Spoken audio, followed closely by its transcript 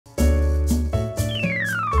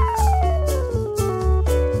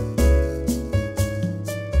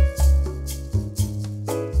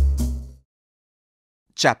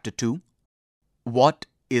Chapter 2. What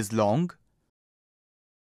is long?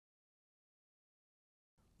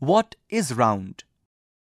 What is round?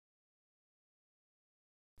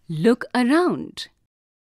 Look around.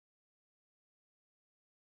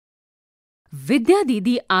 Vidya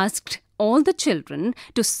Didi asked all the children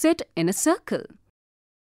to sit in a circle.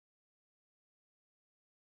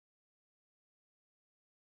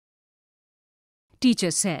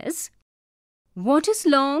 Teacher says, "What is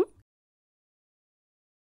long?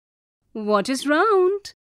 What is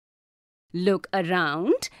round? Look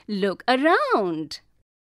around, look around."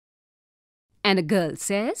 And a girl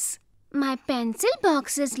says, "My pencil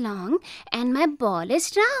box is long and my ball is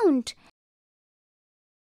round."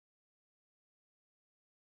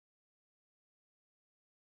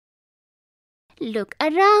 Look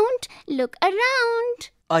around, look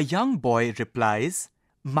around. A young boy replies,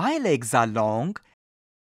 "My legs are long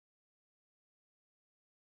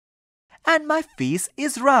and my face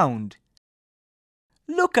is round.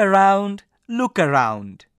 Look around, look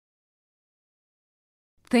around."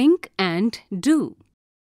 think and do.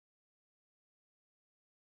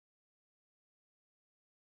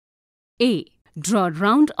 A. Draw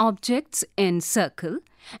round objects in circle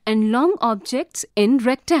and long objects in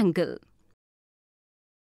rectangle.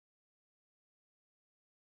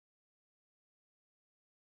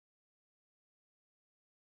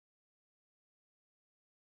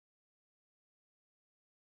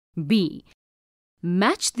 B.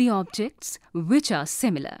 Match the objects which are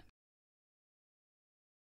similar.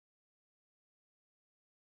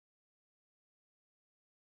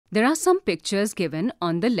 There are some pictures given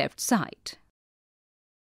on the left side.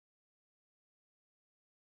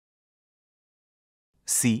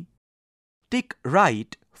 C. Tick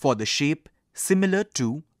right for the shape similar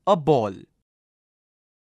to a ball.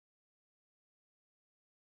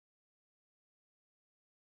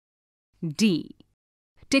 D.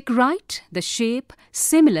 Tick right the shape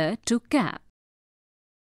similar to cap.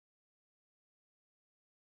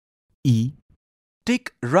 E.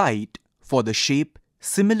 Tick right for the shape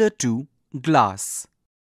similar to glass.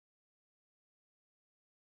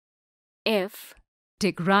 F.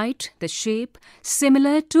 Tick right the shape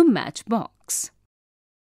similar to matchbox.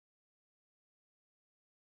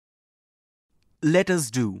 Let us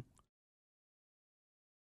do.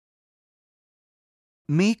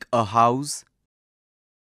 Make a house,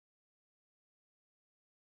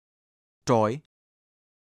 toy,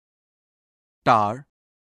 tar,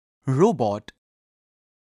 robot,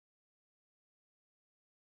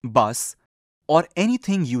 bus, or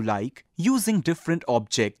anything you like using different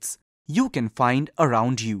objects you can find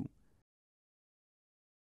around you.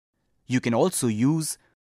 You can also use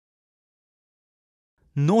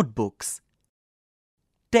notebooks,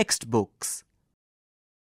 textbooks,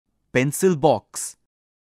 pencil box,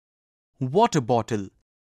 water bottle,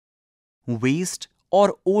 waste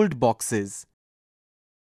or old boxes,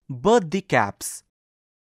 birthday caps,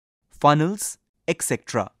 funnels,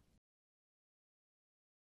 etc.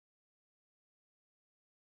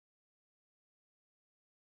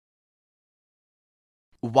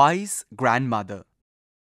 Wise grandmother.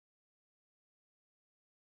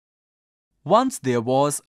 Once there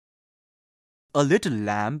was a little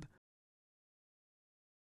lamb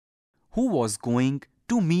who was going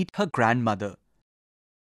to meet her grandmother.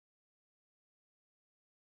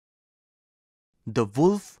 The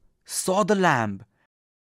wolf saw the lamb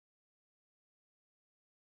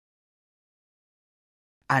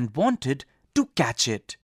and wanted to catch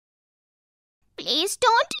it. "Please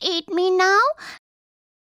don't eat me now.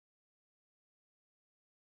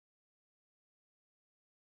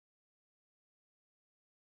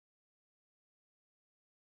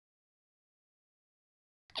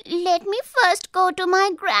 Let me first go to my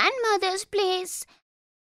grandmother's place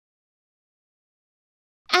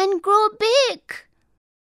and grow big."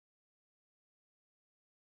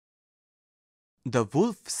 The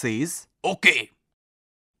wolf says, "Okay,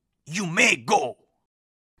 you may go."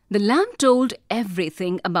 The lamb told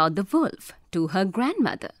everything about the wolf to her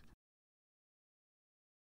grandmother.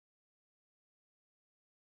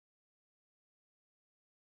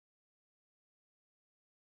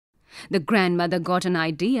 The grandmother got an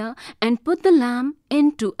idea and put the lamb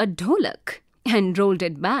into a dholak and rolled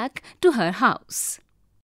it back to her house.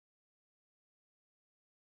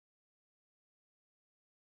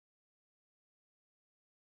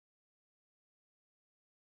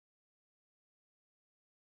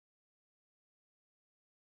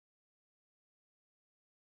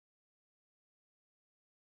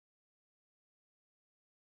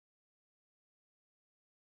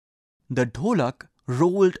 The dholak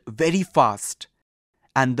rolled very fast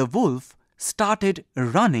and the wolf started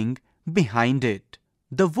running behind it.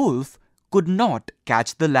 the wolf could not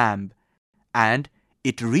catch the lamb, and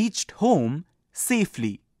it reached home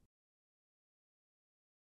safely.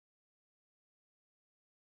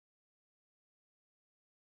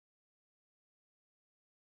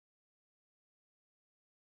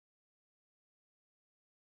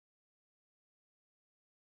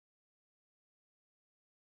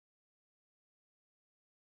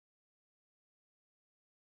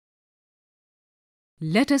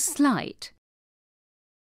 Let us slide.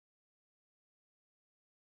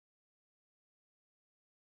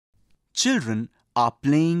 Children are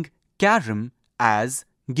playing carom as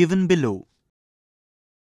given below.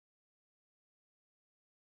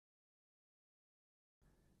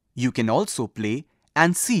 You can also play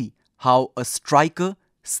and see how a striker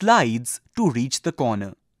slides to reach the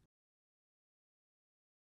corner.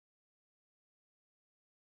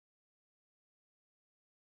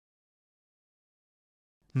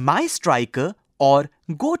 My striker or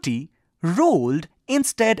goatee rolled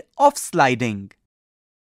instead of sliding.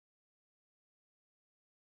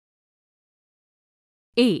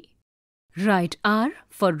 A. Write R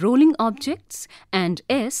for rolling objects and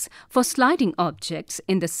S for sliding objects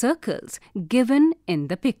in the circles given in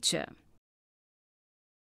the picture.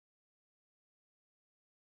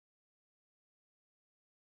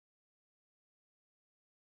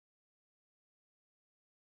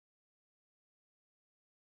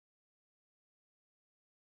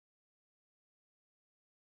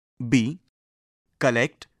 B.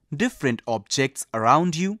 Collect different objects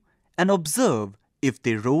around you and observe if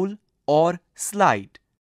they roll or slide.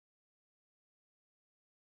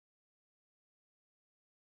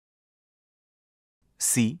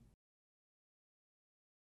 C.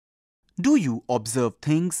 Do you observe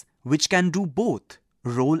things which can do both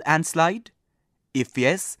roll and slide? If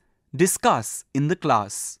yes, discuss in the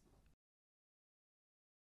class.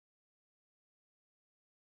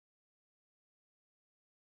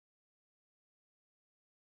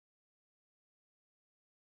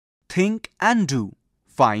 Think and do.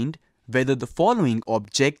 Find whether the following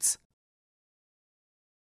objects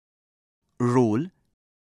roll,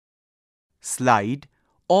 slide,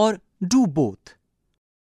 or do both.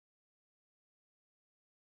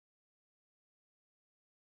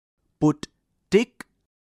 Put tick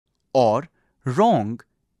or wrong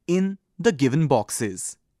in the given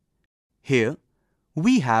boxes. Here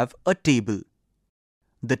we have a table.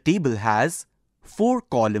 The table has 4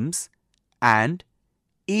 columns and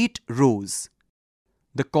 8 rows.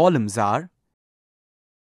 The columns are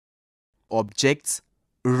objects,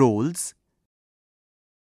 rolls,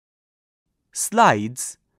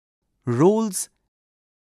 slides, rolls,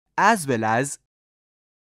 as well as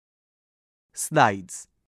slides.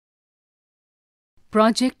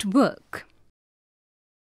 Project work.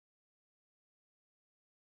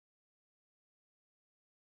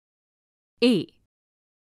 A.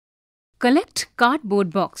 Collect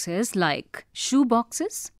cardboard boxes like shoe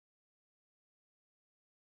boxes,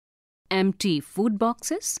 empty food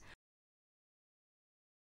boxes,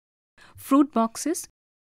 fruit boxes,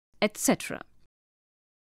 etc.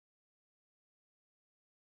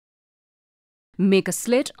 Make a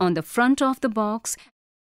slit on the front of the box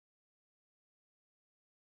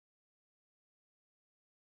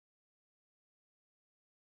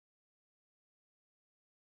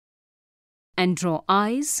and draw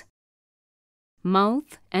eyes,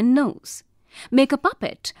 mouth and nose. Make a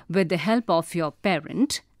puppet with the help of your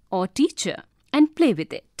parent or teacher and play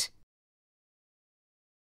with it.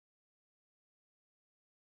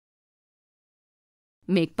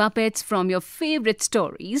 Make puppets from your favorite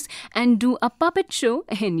stories and do a puppet show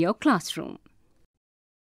in your classroom.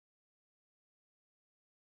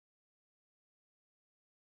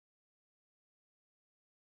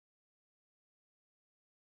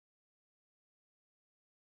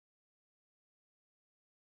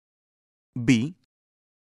 B.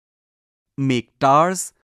 Make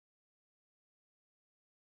towers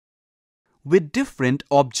with different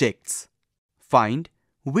objects. Find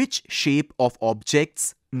which shape of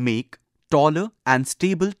objects make taller and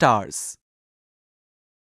stable towers.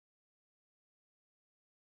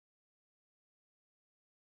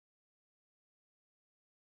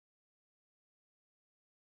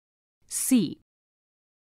 C.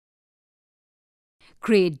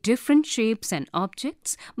 Create different shapes and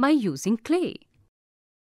objects by using clay.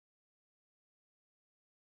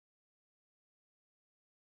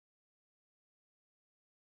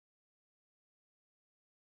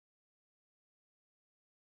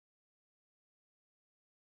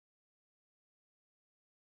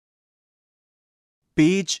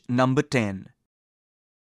 Page number 10.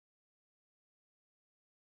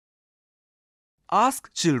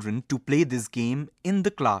 ask children to play this game in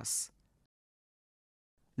the class.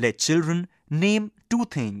 Let children name two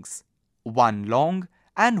things, one long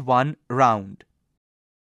and one round.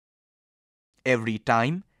 Every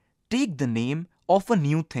time, take the name of a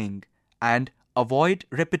new thing and avoid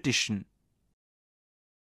repetition.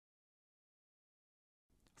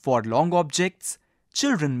 For long objects,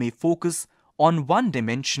 children may focus on one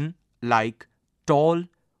dimension like tall,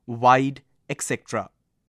 wide, etc.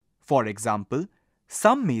 For example,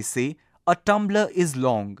 some may say a tumbler is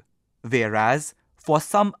long, whereas for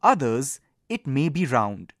some others it may be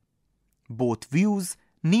round. Both views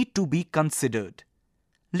need to be considered.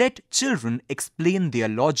 Let children explain their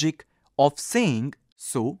logic of saying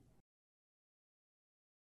so.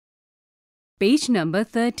 Page number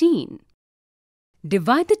 13.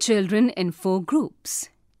 Divide the children in 4 groups.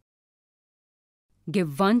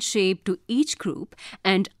 Give one shape to each group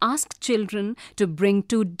and ask children to bring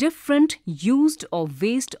 2 different used or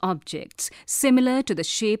waste objects similar to the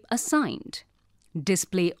shape assigned.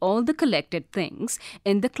 Display all the collected things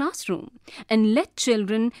in the classroom and let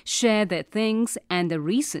children share their things and the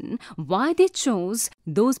reason why they chose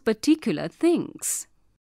those particular things.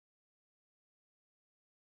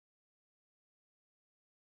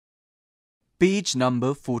 Page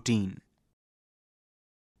number 14.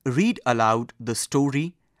 Read aloud the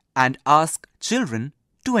story and ask children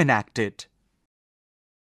to enact it.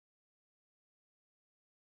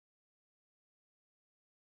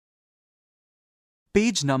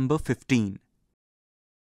 Page number 15.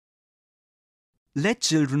 Let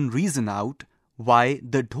children reason out why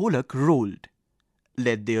the dholak rolled.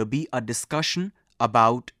 Let there be a discussion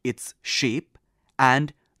about its shape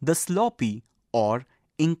and the sloppy or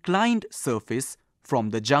inclined surface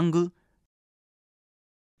from the jungle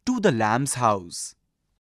to the lamb's house.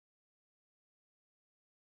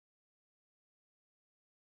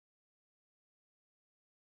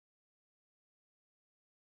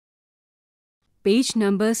 Page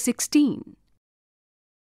number 16.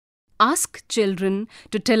 Ask children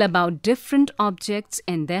to tell about different objects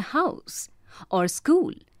in their house or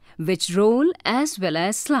school which roll as well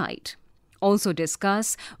as slide. Also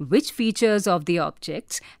discuss which features of the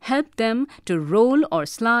objects help them to roll or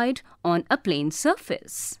slide on a plain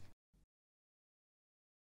surface.